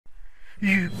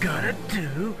you gotta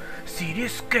do City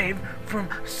Escape from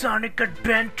Sonic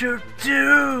Adventure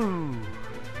 2.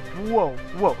 Whoa,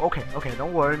 okay,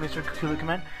 don't worry, Mr. Cookie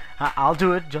Man. I'll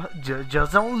do it.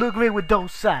 Just don't look me with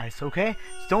those eyes, okay?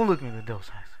 Just don't look me with those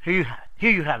eyes.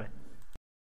 Here you have it.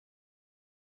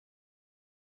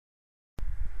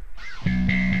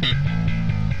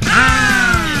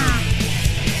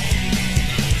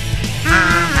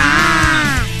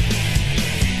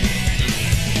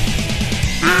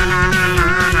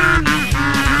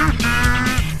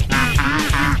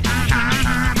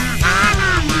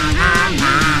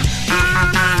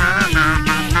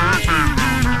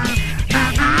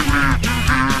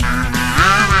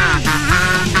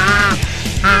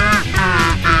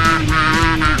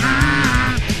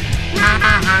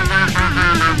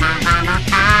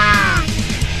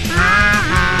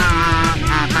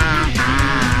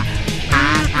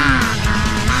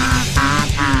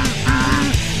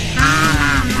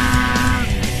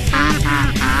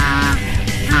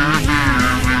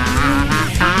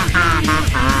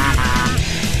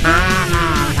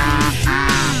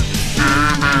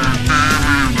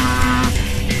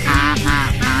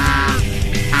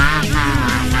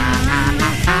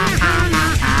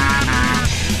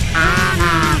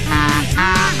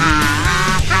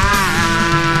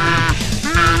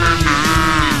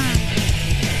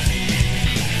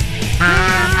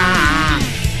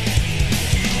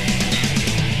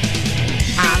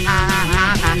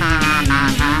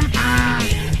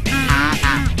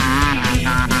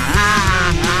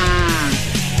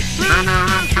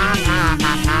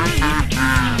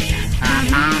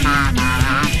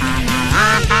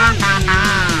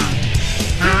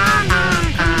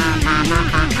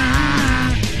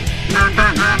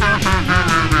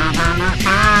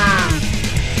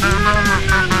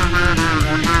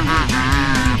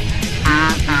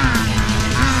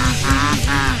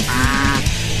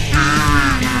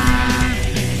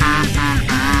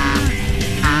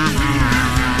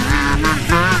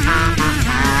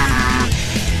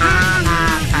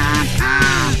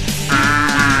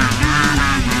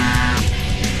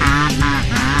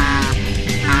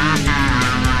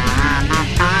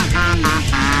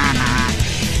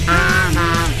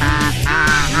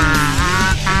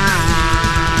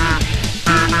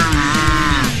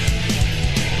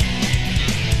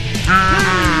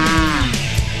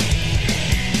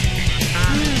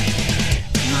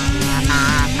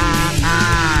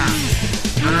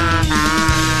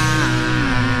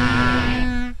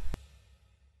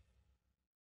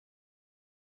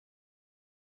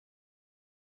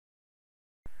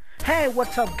 Hey,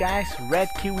 what's up guys, Red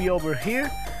Kiwi over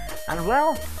here. And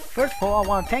well, first of all I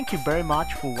want to thank you very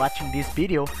much for watching this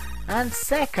video. And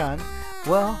second,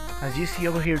 well, as you see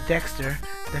over here, Dexter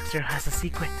has a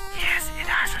secret. Yes, it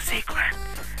has a secret,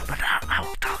 but I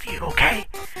will tell you, okay?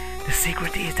 The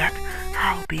secret is that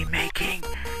I'll be making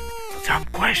some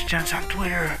questions on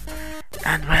Twitter,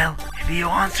 and well, if you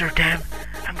answer them,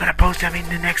 I'm gonna post them in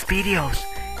the next videos.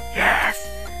 Yes,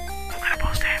 I'm gonna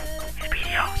post them in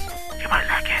videos. You might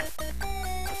like it.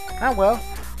 And well,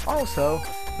 also,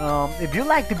 if you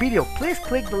like the video, please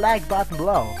click the like button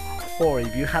below. Or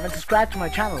if you haven't subscribed to my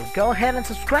channel, go ahead and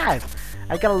subscribe.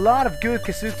 I got a lot of good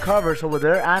Kazoo covers over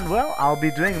there, and well, I'll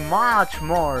be doing much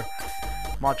more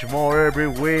every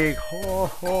week.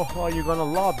 You're gonna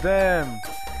love them.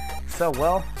 So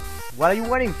well, what are you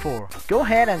waiting for? Go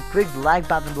ahead and click the like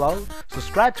button below,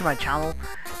 subscribe to my channel,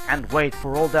 and wait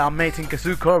for all the amazing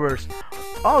Kazoo covers.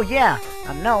 Oh yeah,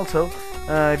 and also,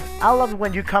 I love it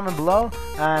when you comment below,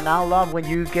 and I love when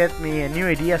you get me new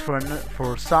ideas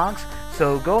for songs.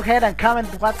 So go ahead and comment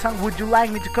what song would you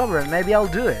like me to cover, and maybe I'll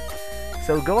do it.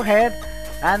 So go ahead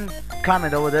and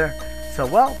comment over there. So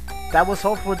well, that was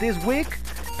all for this week,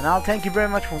 and I'll thank you very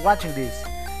much for watching this.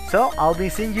 So I'll be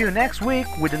seeing you next week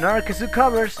with another Kazoo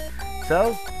covers.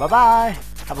 So bye bye.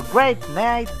 Have a great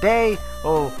night, day,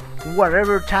 or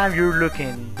whatever time you're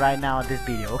looking right now at this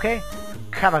video. Okay?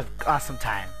 Have an awesome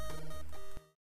time.